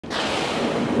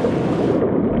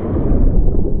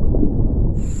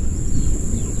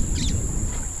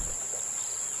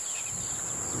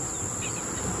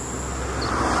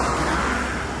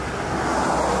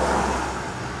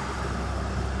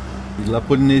La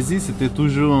Polynésie, c'était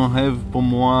toujours un rêve pour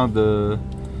moi de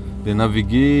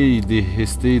naviguer et de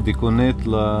rester, de connaître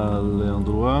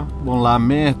l'endroit. Bon, la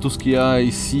mer, tout ce qu'il y a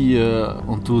ici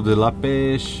autour de la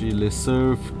pêche, le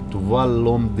surf, tu vois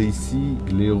l'homme d'ici,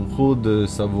 il est heureux de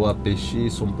savoir pêcher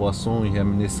son poisson et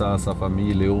ramener ça à sa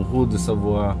famille. Il est heureux de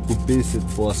savoir couper cette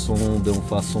poisson d'une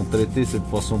façon, traiter cette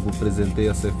poisson pour présenter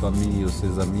à ses familles, à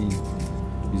ses amis.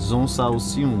 Ils ont ça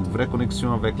aussi, une vraie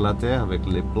connexion avec la terre, avec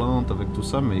les plantes, avec tout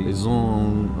ça, mais ils ont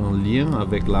un lien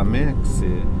avec la mer.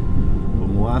 Pour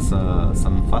moi, ça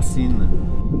me fascine.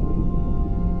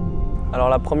 Alors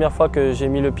la première fois que j'ai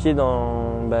mis le pied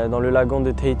dans le lagon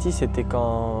de Tahiti, c'était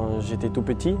quand j'étais tout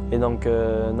petit. Et donc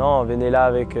non, on venait là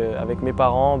avec mes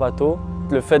parents en bateau.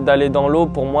 Le fait d'aller dans l'eau,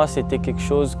 pour moi, c'était quelque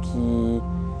chose qui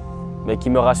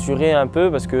me rassurait un peu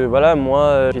parce que voilà,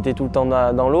 moi j'étais tout le temps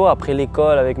dans l'eau. Après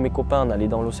l'école, avec mes copains, on allait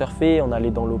dans l'eau surfer, on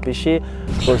allait dans l'eau pêcher.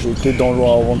 Quand j'étais dans l'eau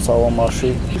avant de savoir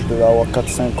marcher, je devais avoir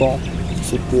 4-5 ans.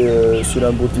 C'était sur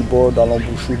un bodyboard à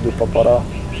l'embouchure de Papara.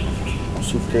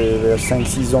 Ensuite, vers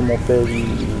 5-6 ans, mon père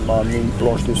m'a amené une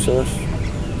planche de surf.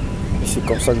 Et c'est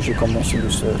comme ça que j'ai commencé le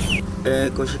surf.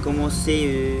 Quand j'ai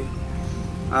commencé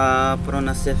à apprendre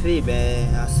à surfer,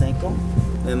 à 5 ans,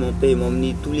 mon père m'a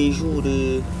emmené tous les jours.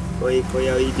 Quand il y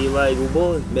avait des vagues au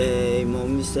bord, ils m'ont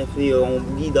emmené surfer en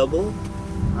buggy d'abord,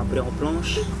 après en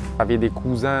planche. J'avais des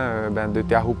cousins de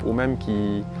Teahupo'o même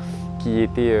qui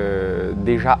étaient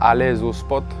déjà à l'aise au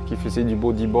spot, qui faisaient du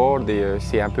bodyboard et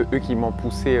c'est un peu eux qui m'ont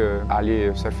poussé à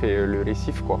aller surfer le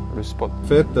récif, quoi, le spot. En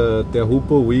fait,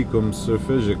 Teahupo'o, oui, comme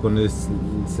surfeur, je connais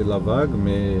la vague,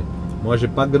 mais moi, j'ai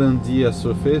pas grandi à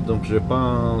surfer, donc j'ai pas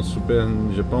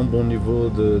un bon niveau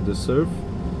de surf.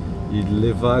 Et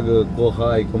les vagues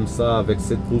corail comme ça, avec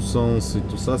cette puissance et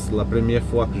tout ça, c'est la première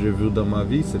fois que j'ai vu dans ma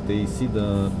vie, c'était ici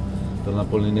dans la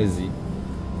Polynésie.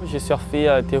 J'ai surfé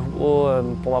à Teahupo'o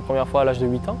pour ma première fois à l'âge de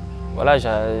 8 ans. Voilà,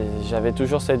 j'avais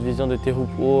toujours cette vision de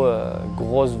Teahupo'o,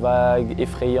 grosse vague,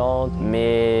 effrayante.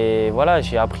 Mais voilà,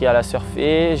 j'ai appris à la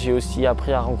surfer, j'ai aussi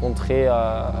appris à rencontrer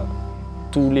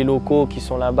tous les locaux qui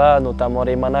sont là-bas, notamment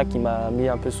Remana qui m'a mis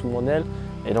un peu sous mon aile.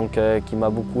 Et donc qui m'a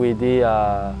beaucoup aidé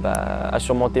à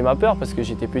surmonter ma peur parce que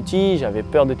j'étais petit, j'avais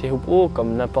peur de Teahupo'o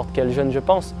comme n'importe quel jeune je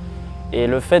pense. Et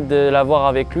le fait de l'avoir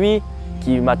avec lui,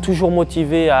 qui m'a toujours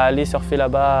motivé à aller surfer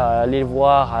là-bas, à aller le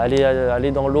voir, à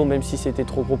aller dans l'eau même si c'était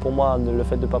trop gros pour moi, le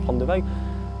fait de ne pas prendre de vagues.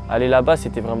 Aller là-bas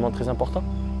c'était vraiment très important.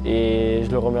 Et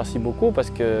je le remercie beaucoup parce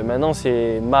que maintenant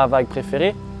c'est ma vague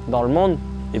préférée dans le monde.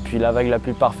 Et puis la vague la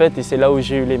plus parfaite, et c'est là où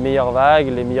j'ai eu les meilleures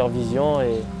vagues, les meilleures visions,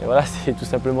 et voilà, c'est tout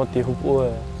simplement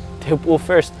Teahupo'o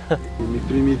first. Mes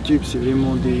premiers tubes, c'est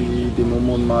vraiment des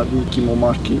moments de ma vie qui m'ont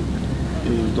marqué,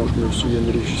 et dont je me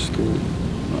souviendrai jusqu'à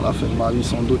la fin de ma vie.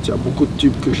 Sans doute, il y a beaucoup de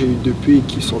tubes que j'ai eu depuis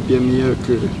qui sont bien meilleurs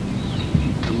que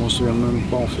je ne m'en souviens même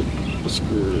pas en fait. Parce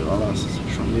que voilà,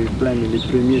 j'en ai eu plein, mais les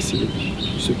premiers, c'est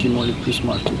ceux qui m'ont le plus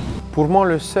marqué. Pour moi,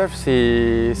 le surf,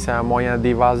 c'est un moyen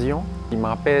d'évasion. Il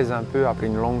m'apaise un peu après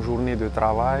une longue journée de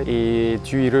travail et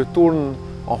tu y retournes,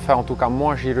 enfin en tout cas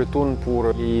moi j'y retourne pour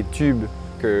les tubes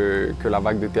que la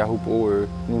vague de Teahupo'o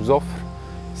nous offre.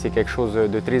 C'est quelque chose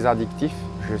de très addictif.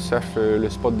 Je surfe le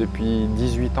spot depuis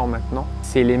 18 ans maintenant.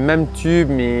 C'est les mêmes tubes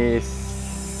mais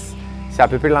c'est à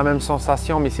peu près la même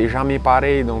sensation mais c'est jamais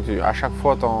pareil. Donc à chaque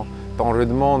fois t'en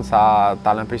redemandes,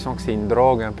 t'as l'impression que c'est une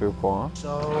drogue un peu quoi.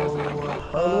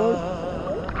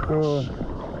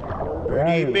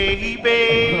 Pretty baby.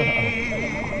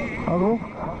 Hello?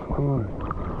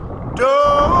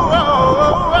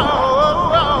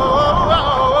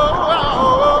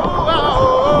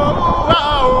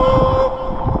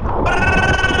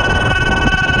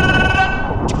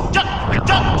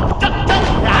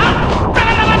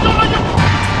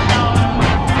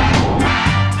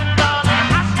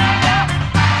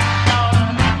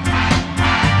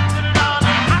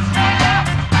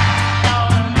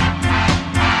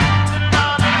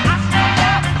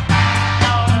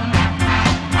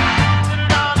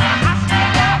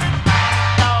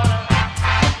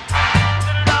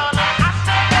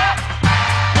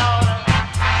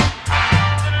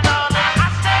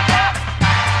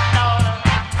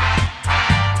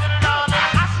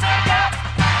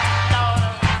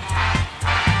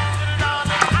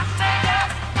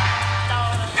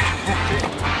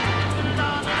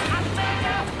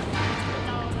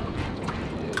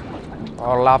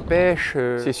 Alors la pêche,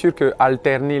 c'est sûr que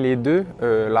alterner les deux,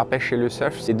 la pêche et le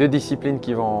surf, c'est deux disciplines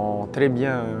qui vont très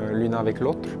bien l'une avec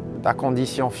l'autre. Ta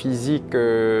condition physique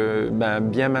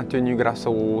bien maintenue grâce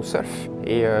au surf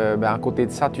et à côté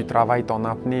de ça, tu travailles ton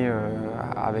apnée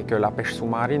avec la pêche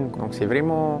sous-marine. Donc c'est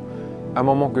vraiment un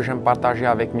moment que j'aime partager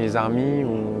avec mes amis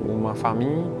ou ma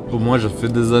famille. Pour moi, ça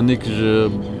fait des années que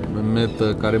me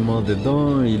mettre carrément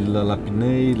dedans, il a la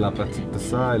pinaille, la pratique de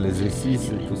ça, les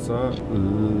exercices et tout ça.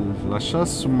 La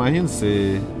chasse sous-marine,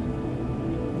 c'est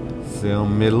un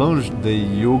mélange de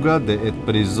yoga, d'être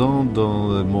présent dans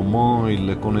le moment et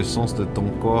la connaissance de ton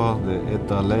corps,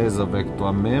 d'être à l'aise avec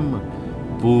toi-même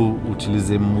pour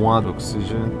utiliser moins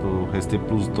d'oxygène, pour rester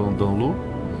plus de temps dans l'eau.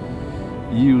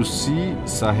 Et aussi,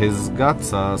 ça resgate,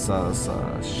 ça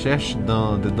cherche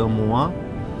dedans moi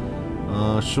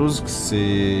une chose que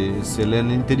c'est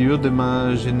l'intérieur de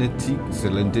ma génétique, c'est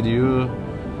l'intérieur,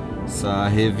 ça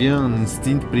revient un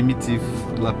instinct primitif.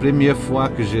 La première fois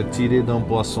que j'ai tiré d'un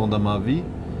poisson dans ma vie,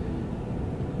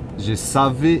 je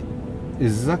savais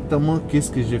exactement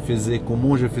qu'est-ce que je faisais,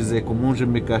 comment je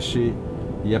me cachais.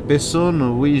 Il n'y a personne,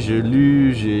 oui, j'ai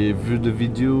lu, j'ai vu des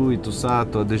vidéos et tout ça,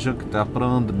 tu as des gens qui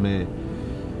t'apprennent, mais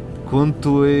quand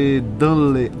tu es dans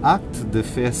l'acte de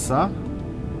faire ça,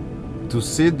 tu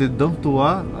sais dedans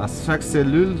toi, à chaque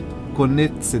cellule,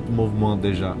 connaître ce mouvement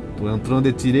déjà. Tu es en train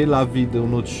de tirer la vie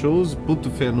d'une autre chose pour te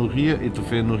faire nourrir et te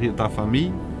faire nourrir ta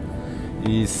famille.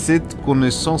 Et cette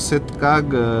connaissance, cette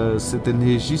cargue, cette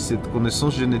énergie, cette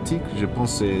connaissance génétique, je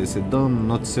pense que c'est dans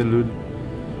notre cellule.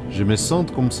 Je me sens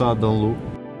comme ça dans l'eau.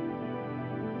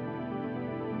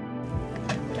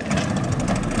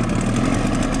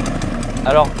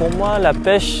 Alors pour moi, la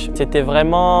pêche, c'était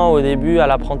vraiment au début à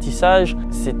l'apprentissage,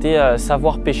 c'était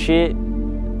savoir pêcher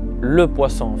le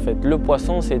poisson en fait. Le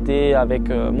poisson, c'était avec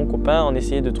mon copain, on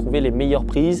essayait de trouver les meilleures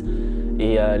prises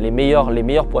et les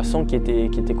meilleurs poissons qui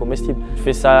étaient comestibles. Je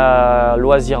fais ça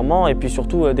loisièrement et puis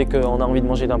surtout dès qu'on a envie de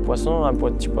manger d'un poisson, un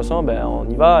petit poisson, ben, on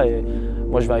y va. Et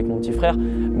moi je vais avec mon petit frère.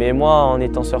 Mais moi en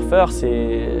étant surfeur,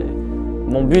 c'est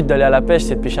mon but d'aller à la pêche,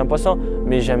 c'est de pêcher un poisson.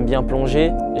 Mais j'aime bien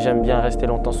plonger, j'aime bien rester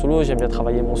longtemps sous l'eau, j'aime bien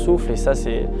travailler mon souffle et ça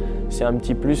c'est un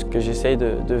petit plus que j'essaye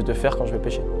de faire quand je vais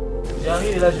pêcher.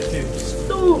 J'arrive et là je fais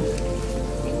stop.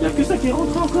 Il n'y a que ça qui est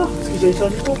rentré encore parce que j'avais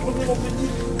perdu pour prendre mon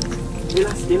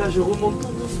petit. Et là je remonte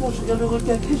tout doucement, je viens le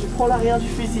recaquer, je prends l'arrière du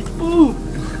fusil. Ouh.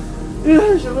 Et là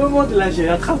je remonte, là j'ai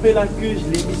attrapé la queue, je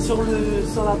l'ai mis sur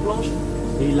la planche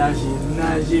et là j'ai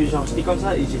nagé, genre j'étais comme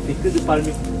ça et j'ai fait que de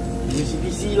palmer. Je me suis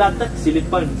dit, s'il attaque, c'est les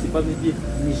palmes, c'est pas mes pieds.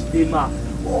 Mais je démarre.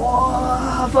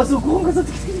 Oh, face au courant, comme ça.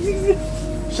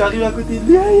 J'arrive à côté de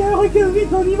lui, il y a un requin, vite,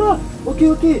 on y va. Ok.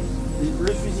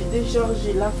 Le fusil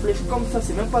déchargé, la flèche comme ça,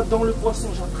 c'est même pas dans le poisson.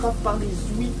 J'attrape par les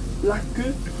ouïes, la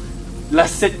queue. La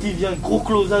 7 qui vient, gros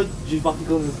close-out. J'ai parti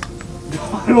comme ça.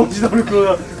 Allongé dans le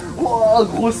close-out. Oh,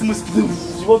 grosse mosquito.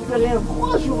 Je vois plus rien. Oh,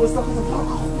 je ressors.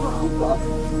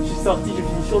 Je suis sorti, j'ai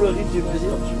fini sur le riff, j'ai nagé.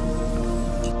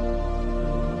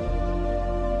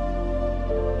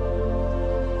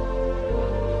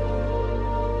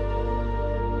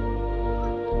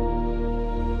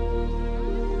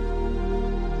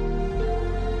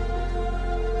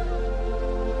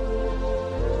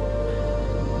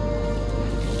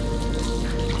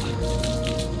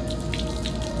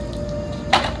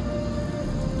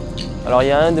 Alors il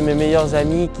y a un de mes meilleurs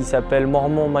amis qui s'appelle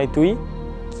Mormon Maitoui,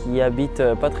 qui habite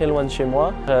pas très loin de chez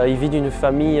moi. Il vit d'une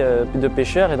famille de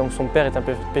pêcheurs et donc son père est un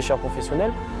pêcheur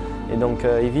professionnel. Et donc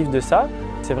ils vivent de ça.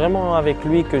 C'est vraiment avec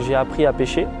lui que j'ai appris à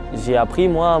pêcher. J'ai appris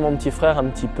moi à mon petit frère un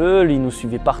petit peu, lui il nous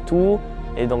suivait partout.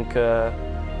 Et donc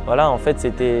voilà, en fait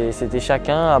c'était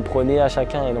chacun apprenait à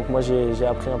chacun. Et donc moi j'ai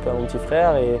appris un peu à mon petit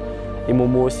frère et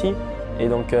Momo aussi. Et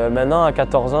donc maintenant, à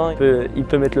 14 ans, il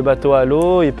peut mettre le bateau à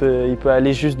l'eau, il peut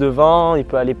aller juste devant, il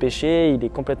peut aller pêcher, il est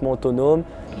complètement autonome.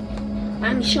 Ah,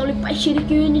 mais Michel, le pêcher les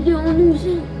queues de en nous.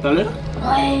 Tout à l'heure?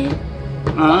 Ouais.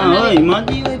 Ouais, il m'a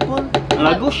dit, ouais, Paul. À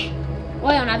la gauche?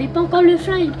 Ouais, on n'avait pas encore le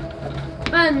frein.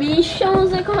 Ah, Michel,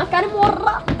 c'est comme un carrément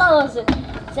ratase.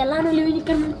 C'est là, on lui dit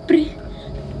comme un prix.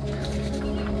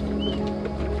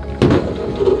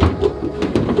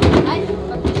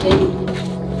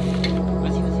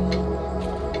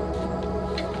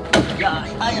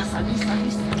 Aïe, ça glisse. Là.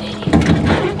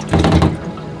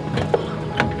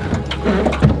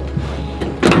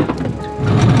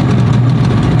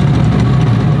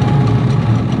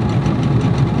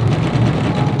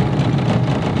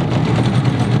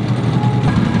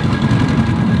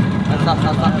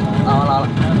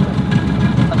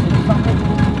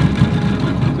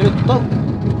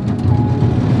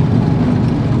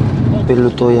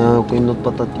 Peloton, il y a une autre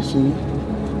patate ici.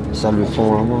 Ça le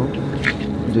fond là-bas.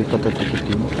 Deux patates à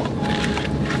côté.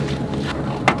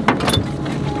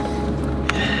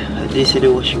 Desce le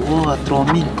Washiwo à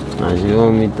 3000. Ah, j'ai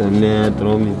envie de mettre à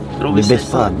 3000.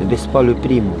 Ne baisse pas le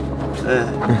prix, moi.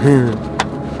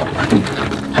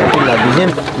 La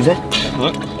deuxième, vous êtes?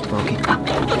 Ouais. Ok.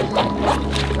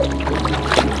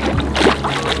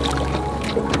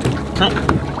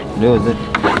 Deux, vous êtes.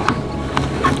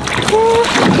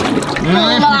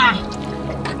 Voilà.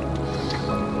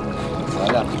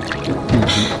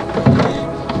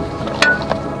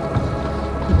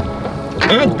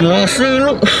 Kasih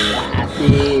lu.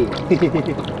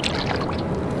 Kasih.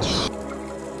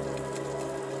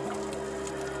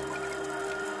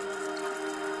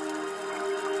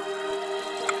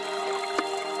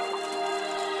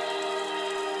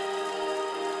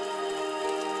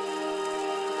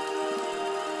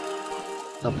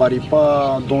 Ça paraît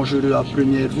pas dangereux à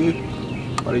première vue.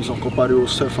 Par exemple, comparé au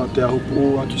surf à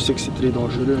Teahupo'o, tu sais que c'est très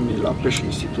dangereux, mais la pêche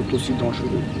c'est tout aussi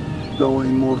dangereux. Là, on est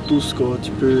mort tous quand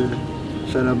tu peux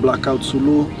faire un blackout sous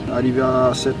l'eau, arriver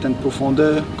à certaines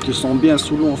profondeurs, tu te sens bien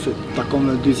sous l'eau en fait. Tu as comme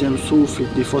un deuxième souffle et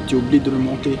des fois tu oublies de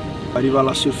remonter. Arriver à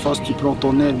la surface, tu prends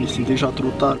ton air, mais c'est déjà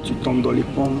trop tard, tu tombes dans les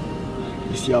pommes.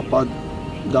 Et s'il n'y a pas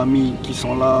d'amis qui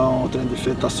sont là en train de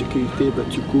faire ta sécurité, ben,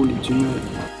 tu coules et tu meurs.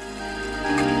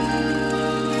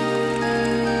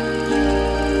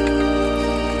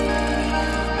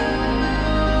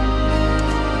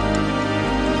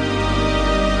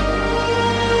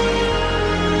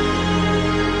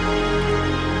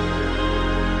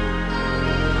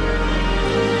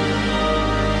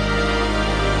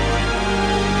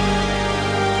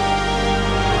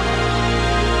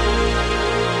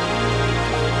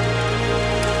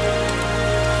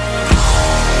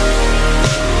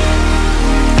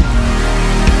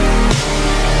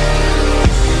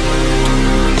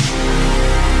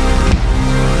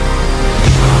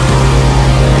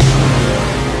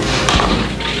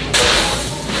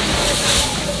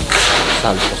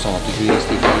 Sabe, kosong aku juga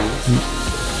stick.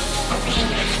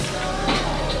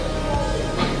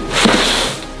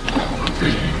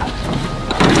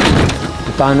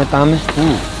 Tane tane.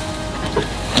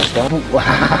 Sekarang wah,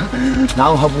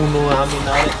 nau habuno amin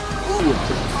naik.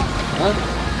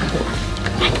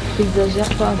 Exagère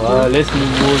pas. Oh, laisse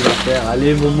Momo le faire.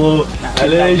 Allez Momo.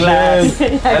 Allez jeune.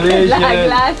 Allez jeune. La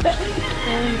glace.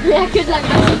 Il n'y a que de la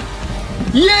glace.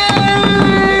 Yeah!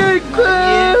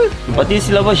 Le pâté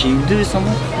ici là-bas, j'ai eu 2 sans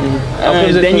moi.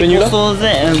 Après vous êtes revenu là?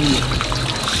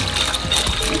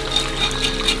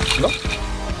 Non.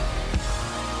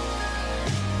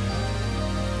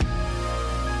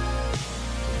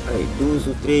 Avec 12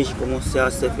 ou 13, j'ai commencé à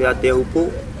surfer à Teahupo'o.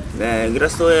 Ben,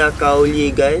 grâce à Kaoli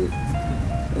et Gaël,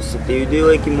 c'était eux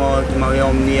deux qui m'avaient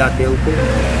emmené à Teahupo'o.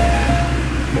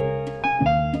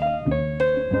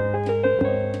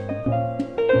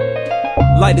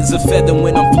 Light as a feather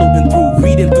when I'm floating through,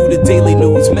 reading through the daily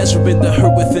news, measuring the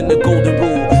hurt within the golden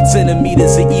rule.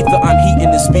 Centimeters of ether, I'm heating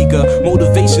the speaker.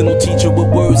 Motivational teacher with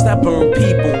words that burn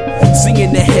people.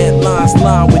 Singing the headlines,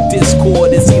 line with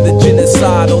discord. It's either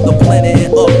genocide or the planet in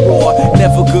uproar.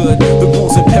 Never good. The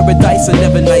rules in paradise are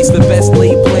never nice. The best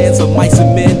laid plans of mice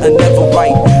and men are never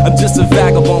right. I'm just a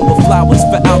vagabond with flowers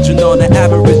for Algernon, an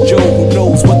average Joe who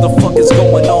knows what the fuck is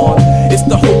going on. It's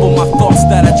the hope of my thoughts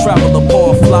that I travel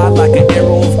upon. Fly like an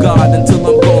arrow of God until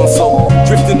I'm gone. So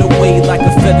drifting away like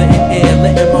a feather in air,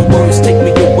 letting my words take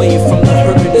me away from the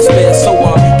hurt and despair. So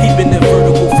I'm keeping it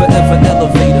vertical, forever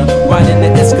elevator, riding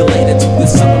the escalator to the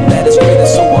something that is greater.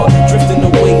 So I'm drifting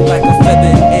away like a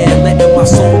feather in air, letting my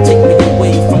soul take me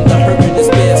away from the hurt and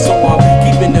despair. So I'm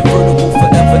keeping it vertical,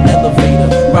 forever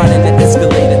elevator, riding the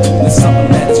escalator to the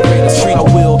something that is greater. So I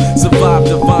will survive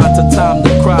divine to time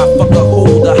to cry. Fuck a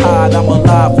hold to hide, I'm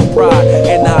alive for pride.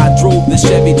 And I drove the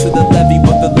Chevy to the levee,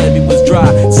 but the levee was dry.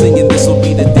 Singing this will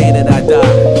be the day that I die.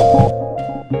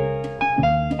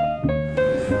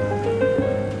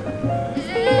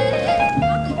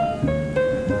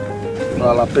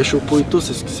 La pêche au poito,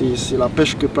 c'est la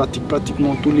pêche que pratiquent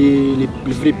pratiquement tous les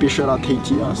vrais pêcheurs à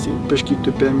Tahiti. Hein. C'est une pêche qui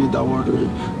te permet d'avoir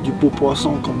du beau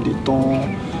poisson comme des thons,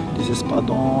 des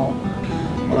espadons.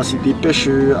 Voilà, c'est des pêches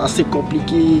assez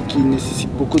compliquées qui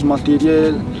nécessitent beaucoup de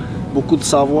matériel, beaucoup de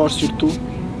savoir surtout.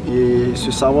 Et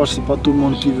ce savoir, c'est pas tout le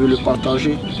monde qui veut le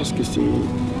partager parce que c'est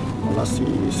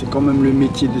quand même le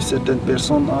métier de certaines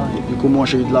personnes. Hein. Et du coup, moi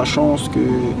j'ai eu de la chance que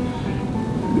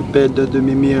le père de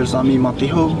mes meilleurs amis,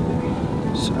 Mateo,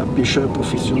 c'est un pêcheur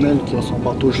professionnel qui a son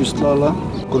bateau juste là.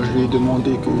 Quand je lui ai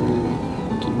demandé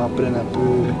qu'il m'apprenne un peu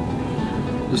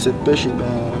de cette pêche, et ben,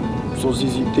 sans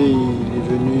hésiter, il est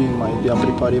venu, il m'a aidé à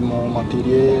préparer mon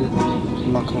matériel,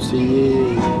 il m'a conseillé.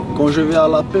 Quand je vais à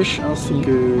la pêche, hein, c'est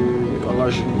que voilà,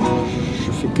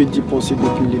 je fais que d'y penser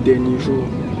depuis les derniers jours.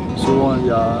 Souvent, il y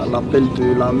a l'appel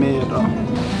de la mer. Hein.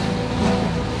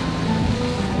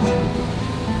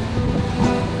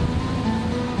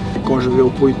 Quand je vais au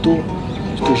Poito,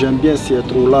 ce que j'aime bien, c'est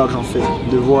être au large en fait,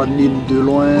 de voir l'île de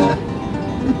loin,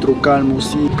 être au calme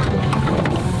aussi.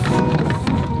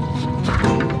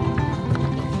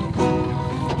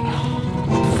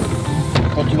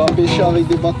 Quand tu vas pêcher avec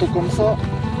des bateaux comme ça,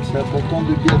 C'est important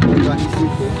de bien t'organiser.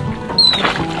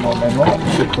 Bon, maintenant,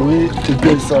 je vais trouver tes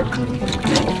belles sardines.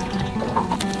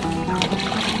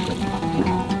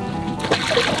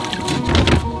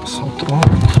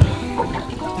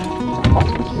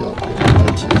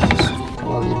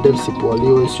 Les belles, c'est pour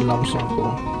aller sur l'hameçon.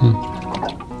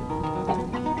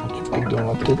 Tu piques dans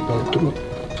la tête, dans le trou.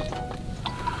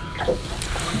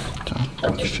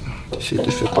 Tu essaies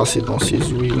de faire passer dans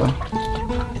ces ouïes là.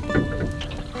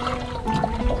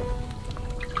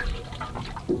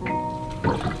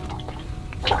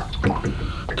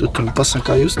 Tu me passes un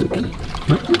caillou, s'il te plaît?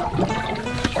 Ça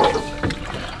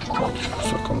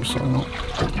comme ça, non?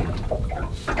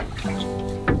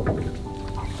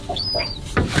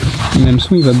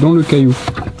 L'hameçon il va dans le caillou.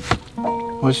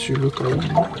 Ouais, sur le caillou.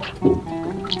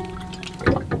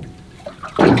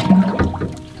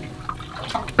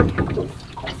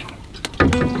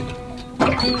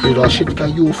 Je vais lâcher le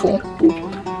caillou au fond.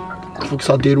 Il faut que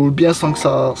ça déroule bien sans que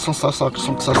ça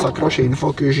s'accroche. Et une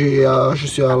fois que je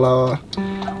suis à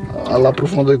la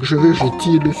profondeur que je veux, je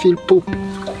tire le fil.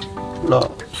 Là,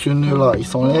 ce nœud là, il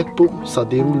s'enlève. Ça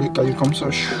déroule le caillou comme ça.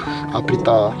 Après,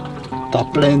 t'as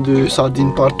plein de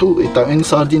sardines partout et t'as une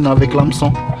sardine avec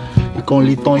l'hameçon. Et quand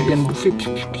les temps viennent bouffer,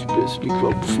 c'est celui qui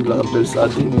va bouffer la belle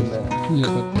sardine.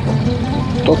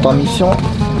 Toi, ta mission,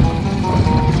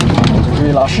 je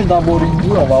vais lâcher d'abord une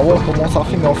boule, on va voir comment ça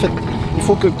fait. Mais en fait, il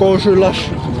faut que quand je lâche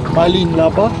ma ligne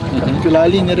là-bas, que la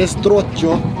ligne reste droite, tu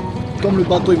vois. Comme le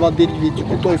bateau il va dériver, du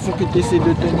coup, toi, il faut que tu essaies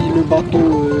de tenir le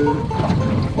bateau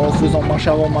en faisant marche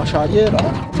avant, marche arrière.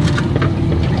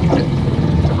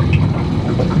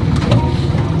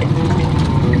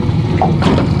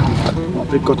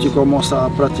 Après, quand tu commences à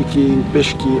pratiquer une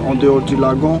pêche qui est en dehors du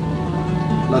lagon,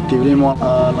 là tu es vraiment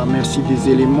à la merci des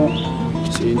éléments.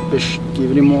 C'est une pêche qui est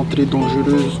vraiment très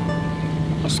dangereuse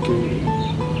parce que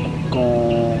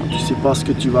quand tu ne sais pas ce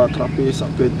que tu vas attraper, ça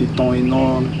peut être des thons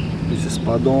énormes, des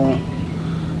espadons.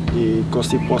 Et quand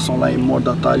ces poissons-là mordent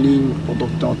à ta ligne, pendant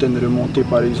que tu es en train de remonter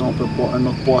par exemple un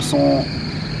autre poisson,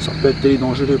 ça peut être très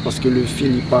dangereux parce que le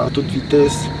fil il part à toute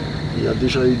vitesse. Il y a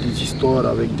déjà eu des histoires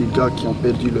avec des gars qui ont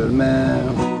perdu leur mère.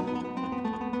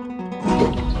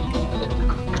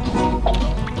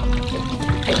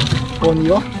 On y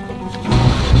va.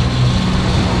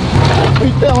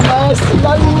 Putain, on a assis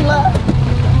la ligne là.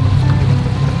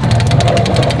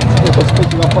 Parce que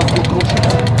tu vas pas se décrocher.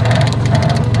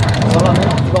 Voilà,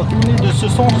 maintenant tu vas tourner de ce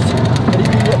sens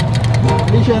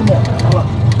légèrement. Voilà.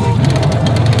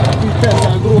 Putain, c'est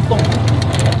un gros temps.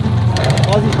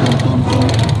 Vas-y, tourne.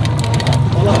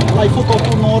 Voilà, là il faut qu'on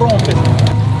tourne en rond en fait.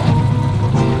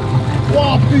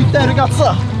 Wow, putain, regarde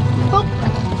ça. Hop.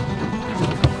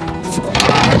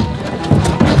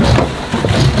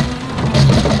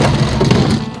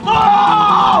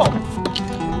 Oh,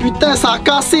 putain, ça a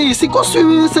cassé. C'est quoi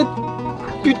cette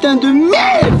putain de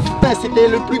merde? Putain, c'était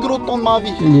le plus gros temps de ma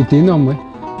vie. Il était énorme, ouais.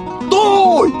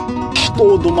 Oh,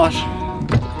 dommage.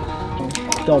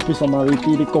 Putain, en plus, ça m'avait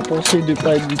été récompensé de ne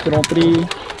pas être vite rentré.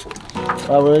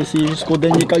 Ah ouais, c'est jusqu'au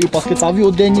dernier caillou. Parce que t'as vu,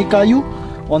 au dernier caillou,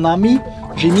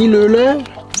 j'ai mis le leur.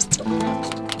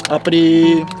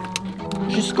 Après,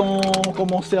 jusqu'on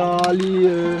commençait à aller,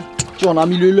 tu vois, on a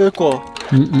mis le leur quoi.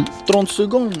 30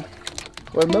 secondes.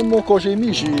 Ouais, même moi quand j'ai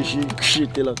mis,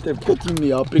 j'étais là, pourquoi tu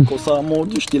mets? Après quand ça a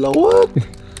mordu, j'étais là, what?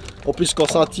 En plus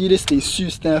quand ça a tiré, c'était sûr,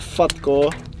 c'était un fat quoi.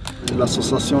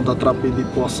 L'association d'attraper des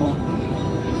poissons,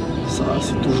 ça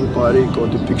c'est toujours pareil quoi.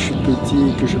 Depuis que je suis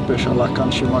petit, que je pêche à la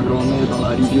canne chez ma grand-mère dans la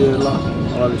rivière là.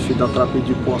 Voilà, le fait d'attraper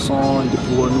du poisson et de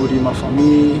pouvoir nourrir ma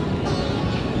famille.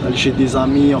 Aller chez des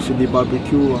amis, on fait des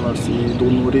barbecues, voilà, c'est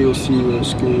d'honorer aussi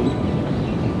ce que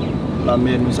la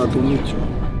mer nous a donné, tu vois.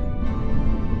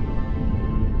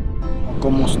 On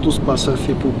commence tous par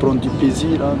surfer pour prendre du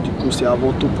plaisir, hein. Du coup c'est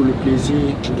avant tout pour le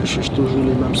plaisir. Je recherche toujours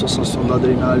les mêmes sensations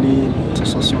d'adrénaline,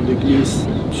 sensations de glisse.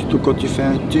 Surtout quand tu fais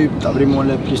un tube, tu as vraiment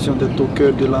l'impression d'être au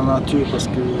cœur de la nature parce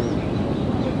que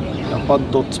il n'y a pas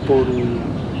d'autre sport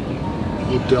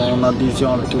où tu es en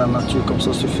adhésion avec la nature, comme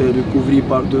ça se fait recouvrir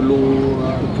par de l'eau,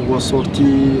 pouvoir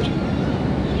sortir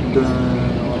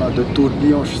de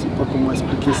tourbillon, je ne sais pas comment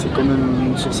expliquer, c'est quand même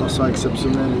une sensation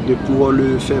exceptionnelle de pouvoir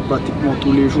le faire pratiquement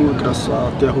tous les jours grâce à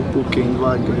Teahupo'o qui est une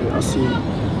vague assez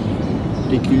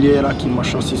régulière qui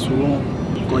marche assez souvent.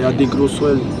 Quand il y a des grosses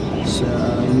swells, c'est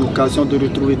une occasion de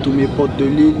retrouver tous mes potes de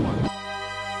l'île.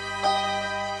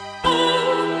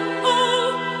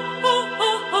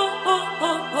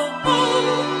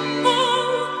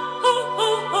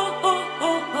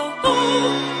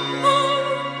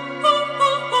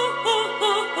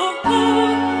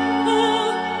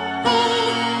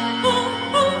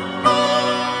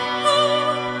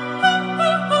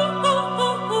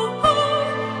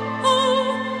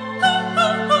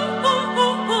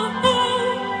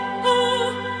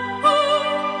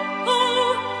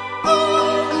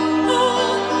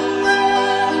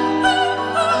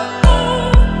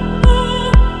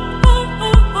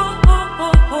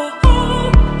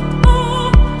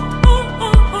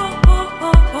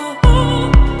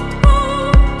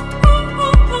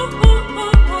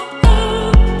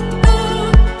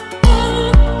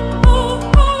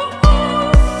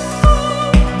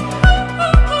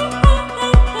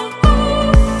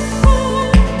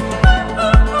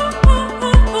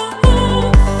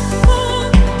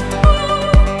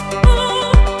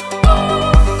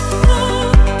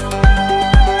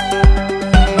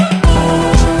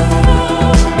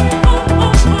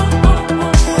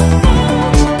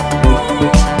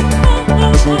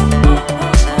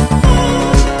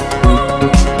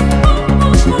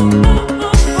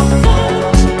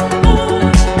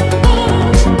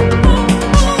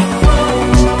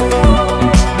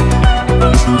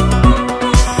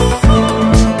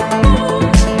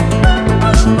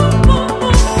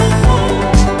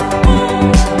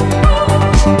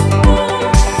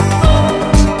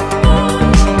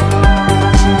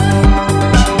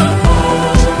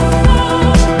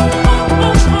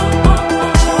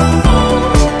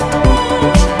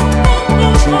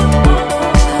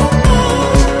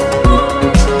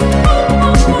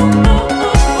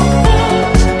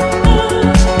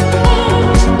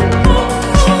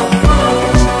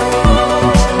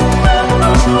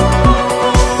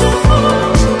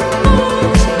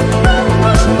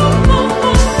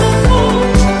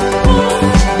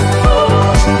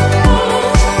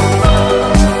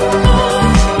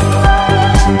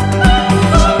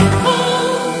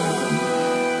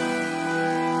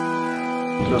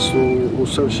 Grâce au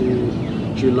surf,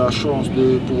 j'ai eu la chance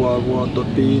de pouvoir voir d'autres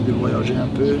pays, de voyager un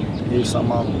peu. Et ça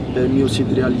m'a permis aussi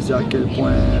de réaliser à quel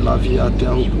point la vie à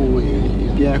Teahupo'o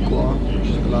est bien, quoi.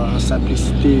 La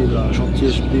simplicité, la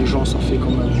gentillesse des gens, ça fait quand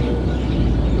même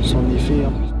son effet.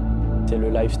 C'est le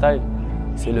lifestyle,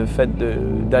 c'est le fait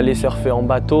d'aller surfer en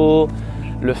bateau,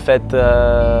 le fait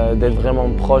d'être vraiment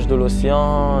proche de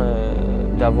l'océan,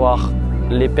 d'avoir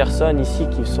les personnes ici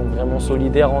qui sont vraiment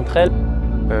solidaires entre elles.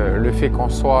 Le fait qu'on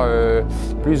soit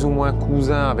plus ou moins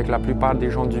cousins avec la plupart des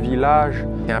gens du village,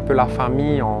 c'est un peu la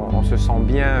famille, on se sent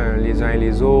bien les uns et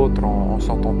les autres, on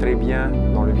s'entend très bien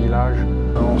dans le village.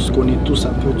 On se connaît tous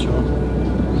un peu, tu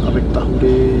vois. Avec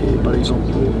Tahouré, par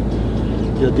exemple,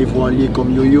 il y a des voiliers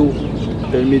comme Yo-Yo, qui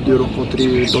permet de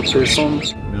rencontrer d'autres personnes.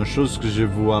 Mais une chose que je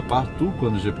vois partout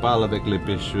quand je parle avec les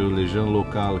pêcheurs, les gens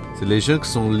locaux, c'est les gens qui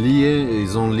sont liés,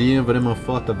 ils ont un lien vraiment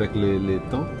fort avec les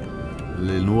temps.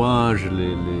 Les nuages,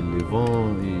 les vents,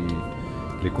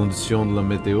 et les conditions de la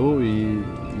météo. Et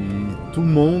tout le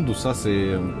monde, ça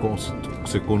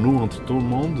c'est connu entre tout le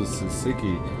monde, c'est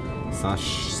que ça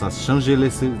change les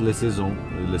saisons.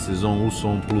 Les saisons où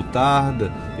sont plus tard,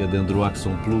 il y a des endroits qui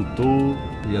sont plus tôt,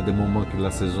 il y a des moments que la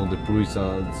saison de pluie ça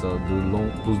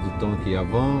a plus de temps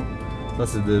qu'avant. Ça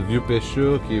c'est des vieux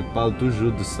pêcheurs qui parlent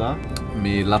toujours de ça.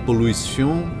 Mais la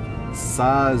pollution,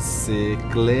 ça c'est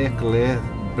clair.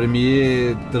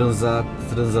 Premier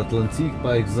transatlantique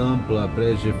par exemple,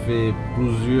 après j'ai fait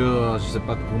plusieurs, je ne sais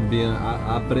pas combien,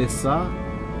 après ça,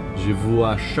 je vois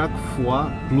à chaque fois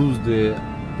plus de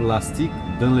plastique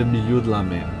dans le milieu de la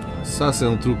mer. Ça c'est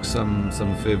un truc que ça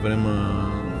me fait vraiment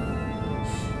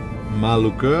mal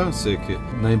au cœur, c'est que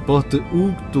n'importe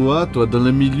où toi dans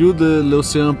le milieu de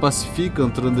l'océan Pacifique en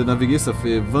train de naviguer, ça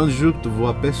fait 20 jours que tu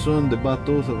vois personne, des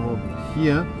bateaux, ça va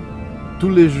rien. Tous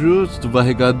les jours, tu vas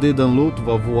regarder dans l'eau, tu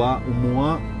vas voir au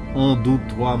moins 1, 2,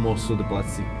 3 morceaux de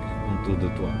plastique autour de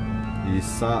toi. Et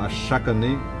ça, à chaque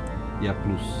année, il y a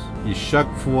plus. Et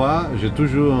chaque fois, j'ai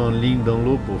toujours en ligne dans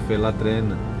l'eau pour faire la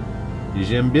traîne. Et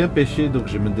j'aime bien pêcher, donc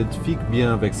je m'identifie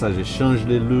bien avec ça. Je change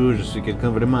les lures, je suis quelqu'un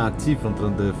vraiment actif en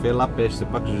train de faire la pêche. C'est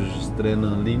pas que je juste traîne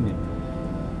en ligne.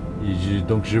 Et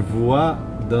donc je vois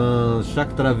dans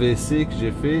chaque traversée que j'ai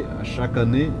fait, à chaque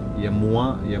année, il y a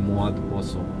moins de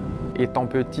poissons. Étant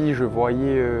petit, je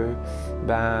voyais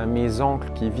mes oncles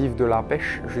qui vivent de la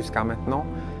pêche jusqu'à maintenant,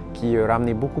 qui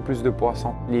ramenaient beaucoup plus de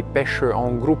poissons. Les pêches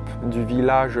en groupe du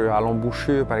village à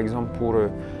l'embouchure, par exemple,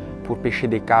 pour pêcher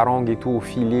des carangues et tout, au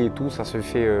filet et tout, ça se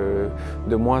fait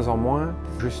de moins en moins,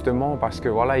 justement parce que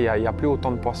voilà, il n'y a plus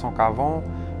autant de poissons qu'avant,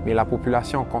 mais la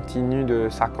population continue de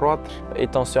s'accroître.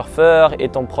 Étant surfeur,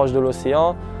 étant proche de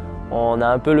l'océan, on a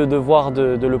un peu le devoir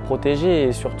de le protéger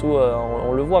et surtout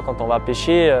on le voit quand on va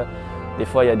pêcher, des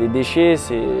fois il y a des déchets,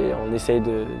 on essaye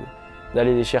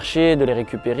d'aller les chercher, de les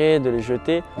récupérer, de les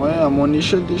jeter. Ouais, à mon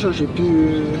échelle déjà j'ai pu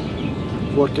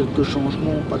voir quelques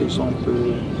changements. Par exemple,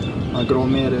 ma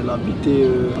grand-mère elle habitait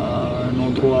à un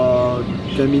endroit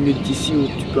 20 minutes d'ici où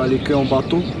tu peux aller qu'en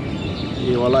bateau.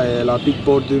 Et voilà, elle habite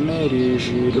bord de mer et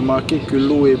j'ai remarqué que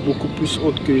l'eau est beaucoup plus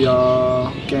haute qu'il y a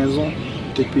 15 ans.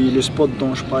 Et puis le spot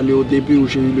dont je parlais au début où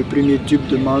j'ai eu le premier tube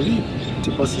de ma vie, je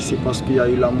ne sais pas si c'est parce qu'il y a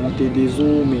eu la montée des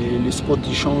eaux, mais les spots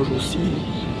ils changent aussi.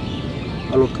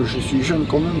 Alors que je suis jeune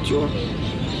quand même, tu vois.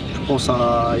 Je pense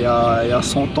il y a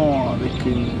 100 ans, avec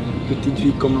une petite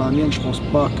vie comme la mienne, je ne pense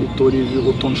pas que tu aurais vu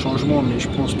autant de changements, mais je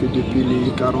pense que depuis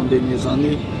les 40 dernières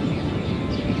années,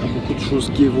 il y a beaucoup de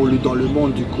choses qui évoluent dans le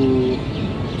monde. Du coup,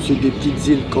 sur des petites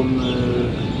îles comme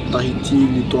Tahiti,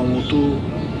 les Teahupo'o,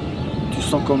 tu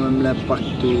sens quand même l'impact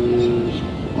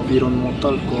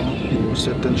environnemental, quoi.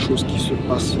 Certaines choses qui se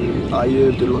passent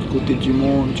ailleurs, de l'autre côté du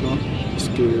monde, tu vois. Parce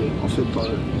que en fait,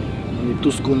 on est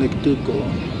tous connectés, quoi.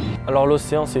 Alors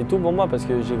l'océan, c'est tout pour moi parce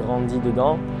que j'ai grandi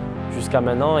dedans jusqu'à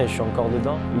maintenant et je suis encore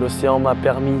dedans. L'océan m'a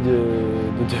permis de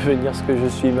devenir ce que je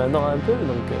suis maintenant un peu.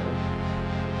 Donc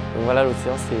voilà,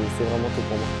 l'océan, c'est vraiment tout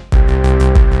pour moi.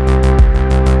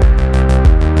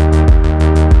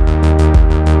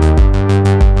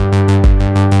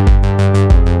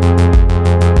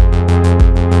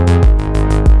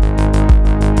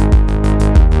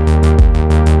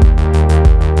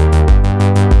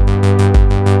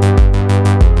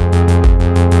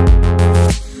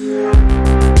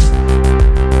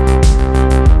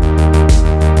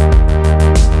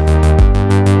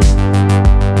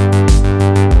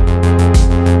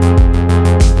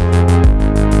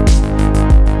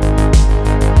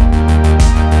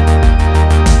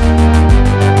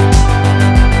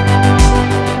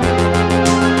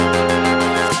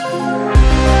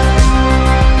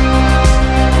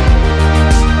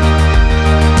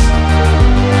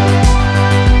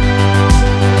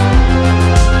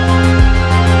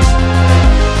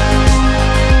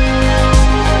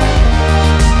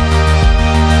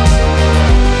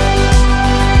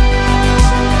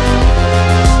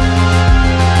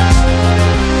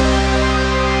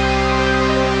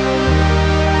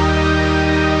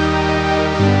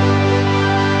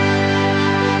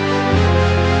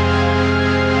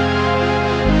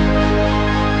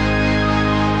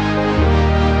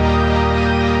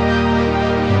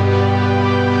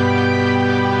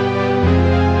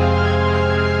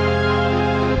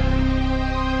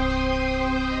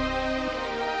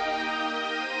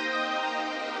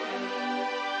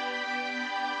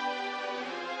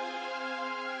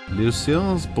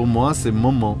 L'océan, pour moi, c'est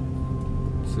moment.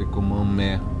 C'est comme une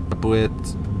mer. Ça peut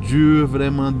être dur,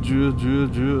 vraiment dur,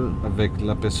 avec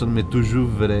la personne, mais toujours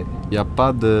vrai. Il n'y a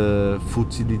pas de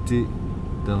futilité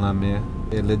dans la mer.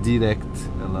 Elle est directe.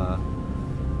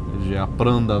 J'ai à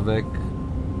prendre avec.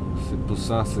 C'est pour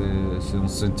ça, c'est un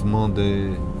sentiment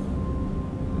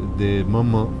des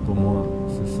moments pour moi.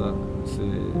 C'est ça.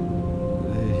 C'est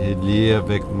lié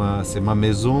avec c'est ma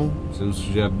maison, c'est où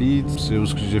j'habite, c'est où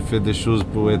j'ai fait des choses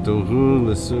pour être heureux,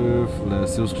 le surf,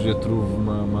 c'est où je trouve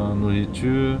ma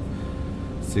nourriture.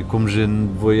 C'est comme je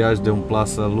voyage d'une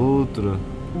place à l'autre.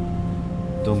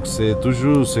 Donc c'est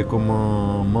comme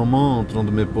un moment en train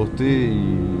de me porter.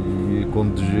 Et quand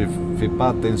je ne fais pas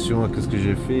attention à ce que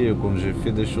j'ai fait, ou quand j'ai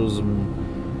fait des choses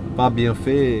pas bien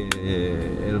faites,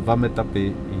 elle va me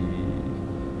taper.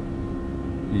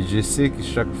 Et je sais que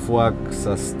chaque fois que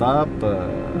ça se tape,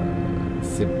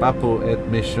 c'est pas pour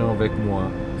être méchant avec moi,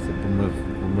 c'est pour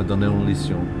me donner une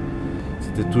leçon.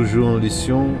 C'était toujours une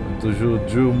leçon, toujours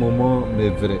dur moment,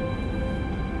 mais vrai.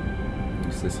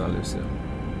 C'est ça l'océan.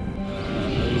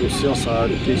 L'océan, ça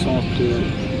représente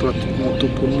pratiquement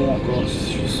tout pour moi encore.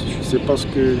 Je ne sais pas ce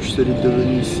que je serais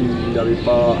devenu s'il n'y avait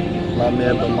pas la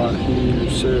mer dans ma vie, le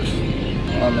surf.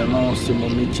 Maintenant, c'est mon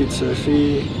métier de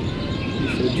surfer. Il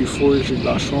fait du faux, j'ai de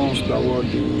la chance d'avoir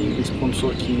des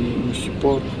sponsors qui me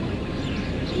supportent.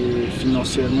 Et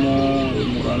financièrement et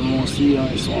moralement aussi,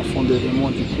 ils sont à fond derrière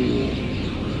moi. Du coup,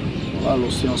 voilà,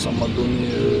 l'océan, ça m'a donné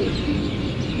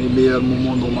les meilleurs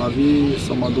moments dans ma vie,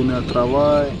 ça m'a donné un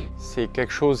travail. C'est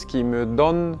quelque chose qui me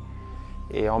donne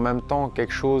et en même temps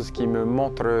quelque chose qui me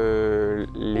montre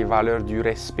les valeurs du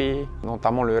respect,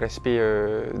 notamment le respect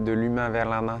de l'humain vers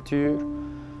la nature.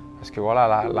 Parce que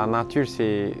voilà, la nature,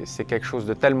 c'est quelque chose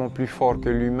de tellement plus fort que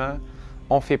l'humain.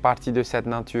 On fait partie de cette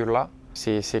nature-là.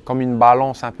 C'est comme une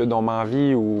balance un peu dans ma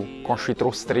vie où quand je suis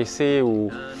trop stressé ou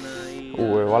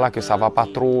voilà, que ça va pas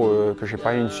trop, que j'ai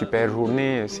pas eu une super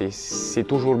journée, c'est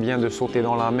toujours bien de sauter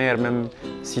dans la mer, même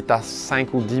si tu as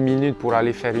 5 ou 10 minutes pour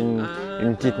aller faire une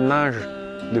petite nage,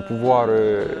 de pouvoir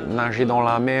nager dans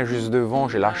la mer juste devant.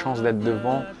 J'ai la chance d'être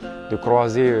devant, de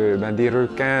croiser des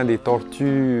requins, des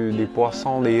tortues, des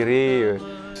poissons, des raies.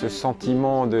 Ce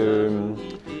sentiment de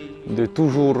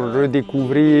toujours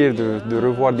redécouvrir, de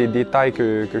revoir des détails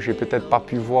que j'ai peut-être pas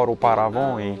pu voir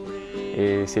auparavant.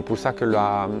 Et c'est pour ça que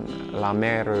la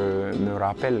mer me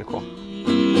rappelle, quoi.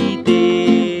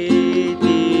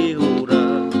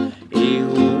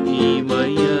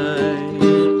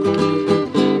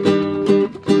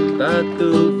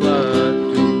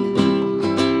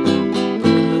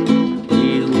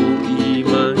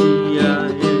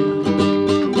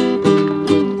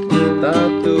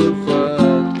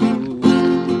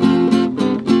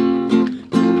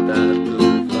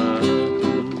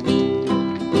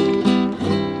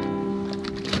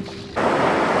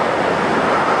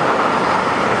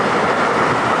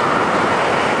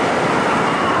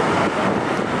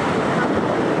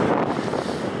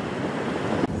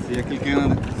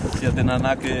 S'il y a des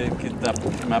nanas qui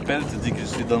m'appellent, tu dis que je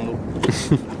suis dans l'eau.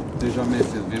 C'est jamais,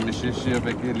 elle vient me chercher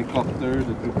avec l'hélicoptère,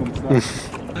 des trucs comme ça.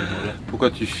 Pourquoi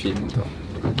tu filmes, toi?